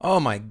Oh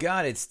my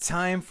God, it's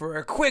time for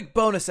a quick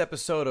bonus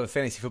episode of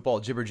Fantasy Football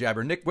Jibber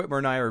Jabber. Nick Whitmer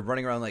and I are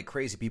running around like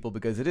crazy people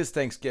because it is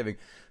Thanksgiving.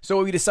 So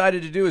what we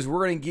decided to do is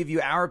we're going to give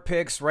you our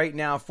picks right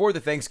now for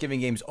the Thanksgiving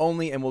games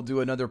only, and we'll do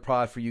another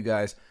pod for you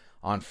guys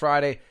on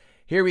Friday.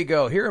 Here we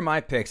go. Here are my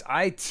picks.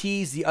 I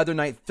teased the other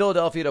night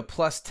Philadelphia to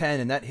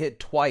 +10, and that hit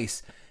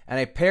twice. And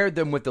I paired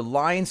them with the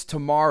Lions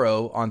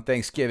tomorrow on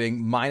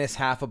Thanksgiving, minus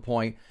half a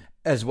point,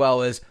 as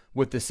well as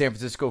with the San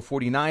Francisco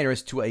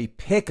 49ers to a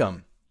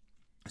pick'em.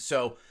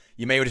 So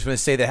you may just want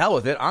to say the hell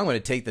with it. I'm going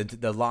to take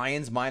the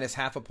Lions minus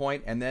half a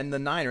point and then the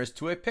Niners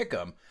to a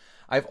pick'em.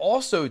 I've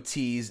also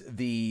teased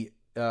the,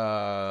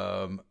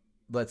 Lions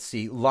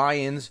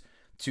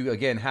to,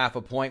 again, half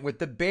a point with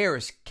the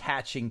Bears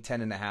catching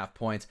 10.5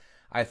 points.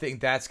 I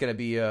think that's going to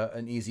be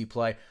an easy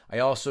play. I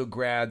also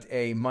grabbed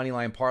a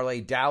moneyline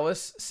parlay,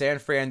 Dallas, San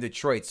Fran,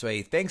 Detroit. So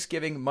a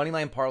Thanksgiving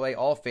moneyline parlay,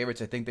 all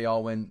favorites. I think they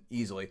all win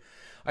easily.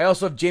 I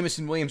also have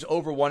Jameson Williams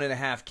over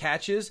 1.5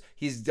 catches.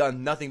 He's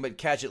done nothing but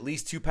catch at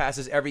least 2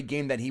 passes every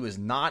game that he was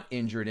not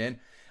injured in.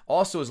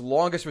 Also, his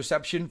longest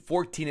reception,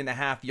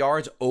 14.5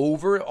 yards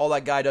over. All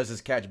that guy does is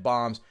catch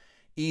bombs.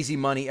 Easy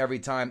money every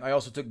time. I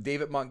also took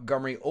David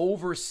Montgomery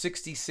over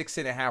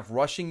 66.5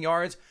 rushing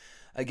yards.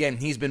 Again,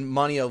 he's been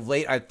money of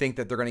late. I think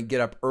that they're going to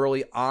get up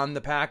early on the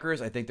Packers.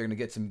 I think they're going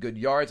to get some good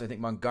yards. I think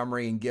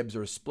Montgomery and Gibbs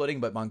are splitting,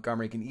 but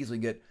Montgomery can easily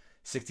get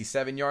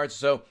 67 yards.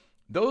 So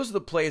those are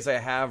the plays I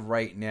have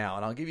right now,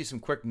 and I'll give you some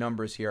quick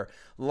numbers here.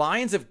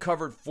 Lions have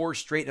covered 4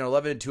 straight and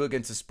 11-2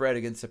 against the spread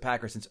against the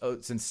Packers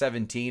since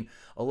 17,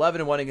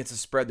 11-1 against the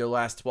spread their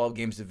last 12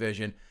 games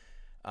division.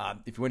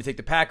 If you want to take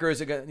the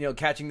Packers,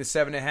 catching the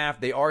 7.5,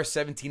 they are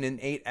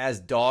 17-8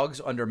 as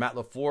dogs under Matt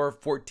LaFleur,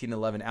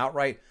 14-11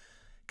 outright.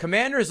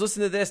 Commanders,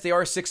 listen to this. They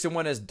are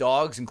 6-1 as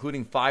dogs,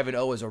 including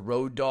 5-0 as a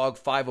road dog,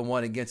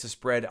 5-1 against the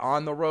spread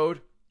on the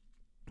road.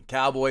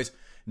 Cowboys,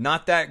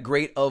 not that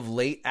great of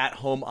late at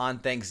home on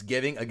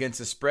Thanksgiving against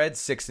the spread,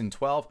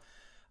 6-12.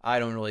 I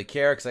don't really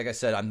care because, like I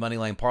said, I'm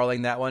moneyline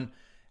parlaying that one.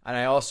 And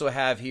I also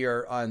have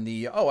here on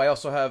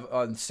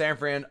on San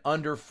Fran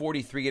under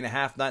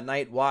 43.5 that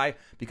night. Why?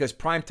 Because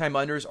primetime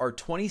unders are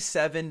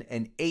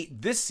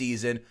 27-8 this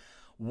season,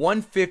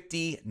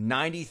 150,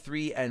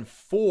 93, and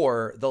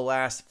 4 the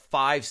last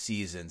 5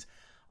 seasons.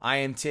 I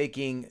am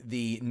taking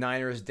the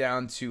Niners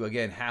down to,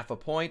 again, half a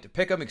point.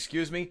 Pick them,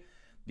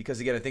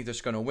 because, again, I think they're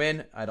just going to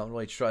win. I don't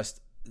really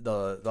trust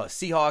the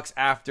Seahawks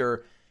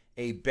after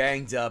a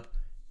banged-up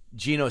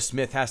Geno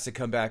Smith has to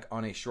come back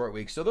on a short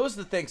week. So those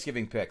are the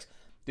Thanksgiving picks.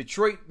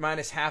 Detroit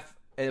minus half,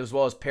 as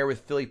well as pair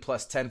with Philly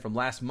 +10 from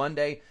last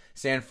Monday.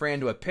 San Fran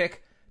to a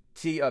pick,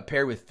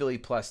 paired with Philly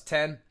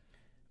 +10.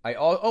 I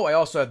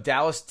also have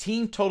Dallas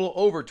team total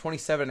over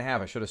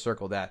 27.5. I should have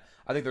circled that.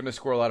 I think they're going to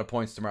score a lot of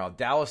points tomorrow.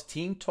 Dallas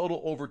team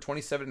total over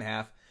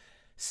 27.5.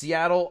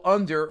 Seattle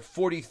under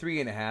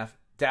 43.5.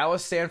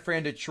 Dallas, San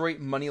Fran, Detroit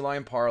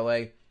moneyline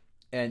parlay,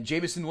 and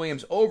Jameson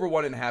Williams over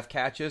 1.5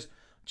 catches.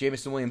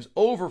 Jameson Williams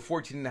over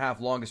 14.5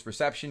 longest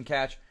reception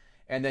catch,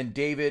 and then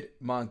David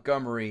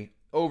Montgomery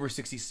over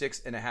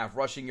 66.5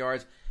 rushing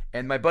yards.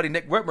 And my buddy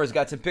Nick Whitmer's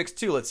got some picks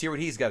too. Let's hear what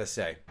he's got to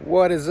say.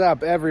 What is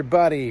up,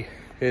 everybody?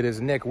 It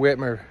is Nick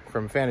Whitmer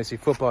from Fantasy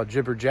Football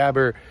Jibber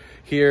Jabber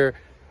here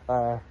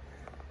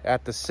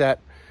at the set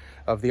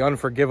of the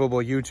unforgivable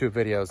YouTube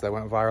videos that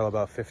went viral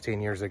about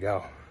 15 years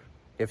ago.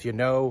 If you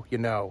know, you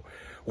know.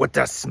 What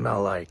does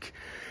smell like?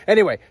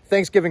 Anyway,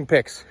 Thanksgiving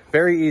picks.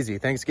 Very easy.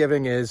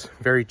 Thanksgiving is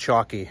very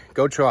chalky.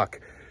 Go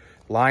chalk.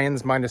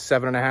 Lions minus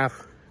 7.5.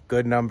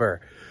 Good number.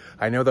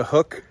 I know the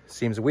hook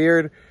seems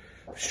weird.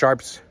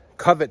 Sharps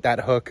covet that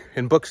hook,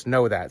 and books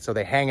know that. So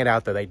they hang it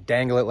out there. They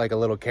dangle it like a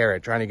little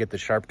carrot, trying to get the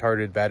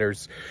sharp-tarted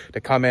bettors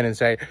to come in and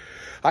say,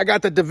 I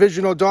got the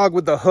divisional dog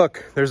with the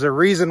hook. There's a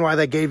reason why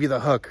they gave you the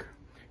hook.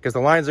 Because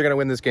the Lions are going to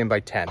win this game by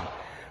 10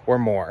 or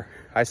more.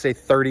 I say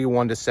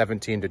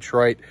 31-17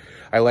 Detroit.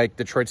 I like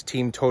Detroit's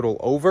team total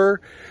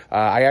over.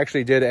 I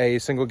actually did a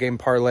single game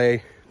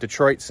parlay,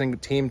 Detroit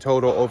team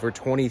total over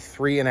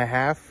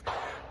 23.5,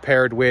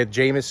 paired with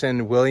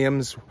Jameson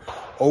Williams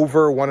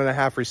over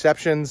 1.5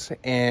 receptions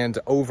and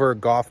over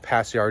Goff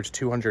pass yards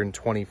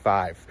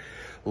 225.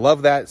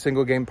 Love that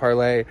single game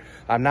parlay.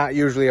 I'm not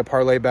usually a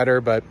parlay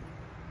bettor, but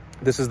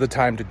this is the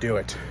time to do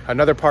it.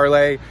 Another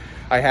parlay,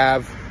 I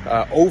have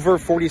over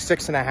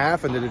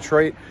 46.5 in the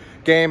Detroit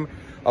game,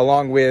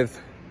 along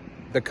with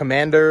the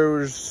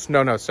Commanders.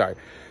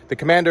 The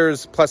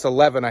Commanders plus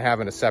 11 I have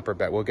in a separate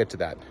bet. We'll get to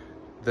that.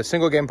 The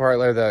single game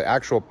parlay, the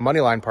actual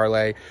moneyline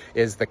parlay,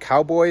 is the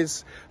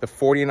Cowboys, the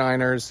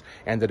 49ers,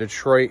 and the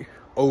Detroit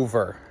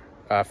over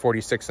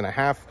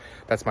 46.5.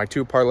 That's my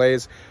 2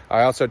 parlays.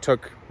 I also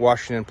took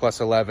Washington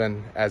plus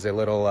 11 as a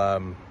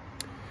little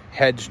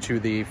hedge to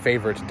the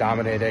favorites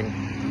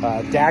dominating.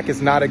 Dak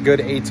is not a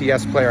good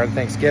ATS player on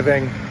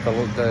Thanksgiving.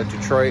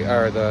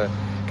 The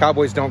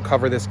Cowboys don't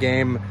cover this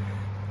game.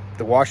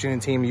 The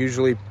Washington team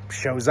usually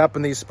shows up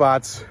in these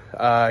spots.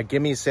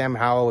 Give me Sam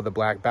Howell with a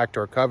black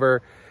backdoor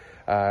cover.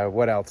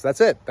 What else?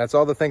 That's it. That's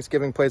all the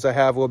Thanksgiving plays I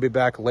have. We'll be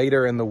back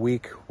later in the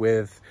week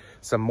with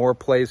some more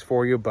plays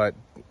for you, but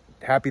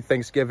happy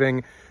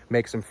Thanksgiving.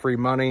 Make some free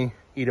money.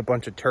 eat a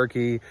bunch of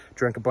turkey,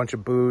 drink a bunch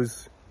of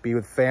booze, be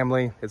with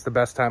family. It's the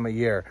best time of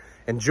year.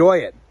 Enjoy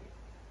it.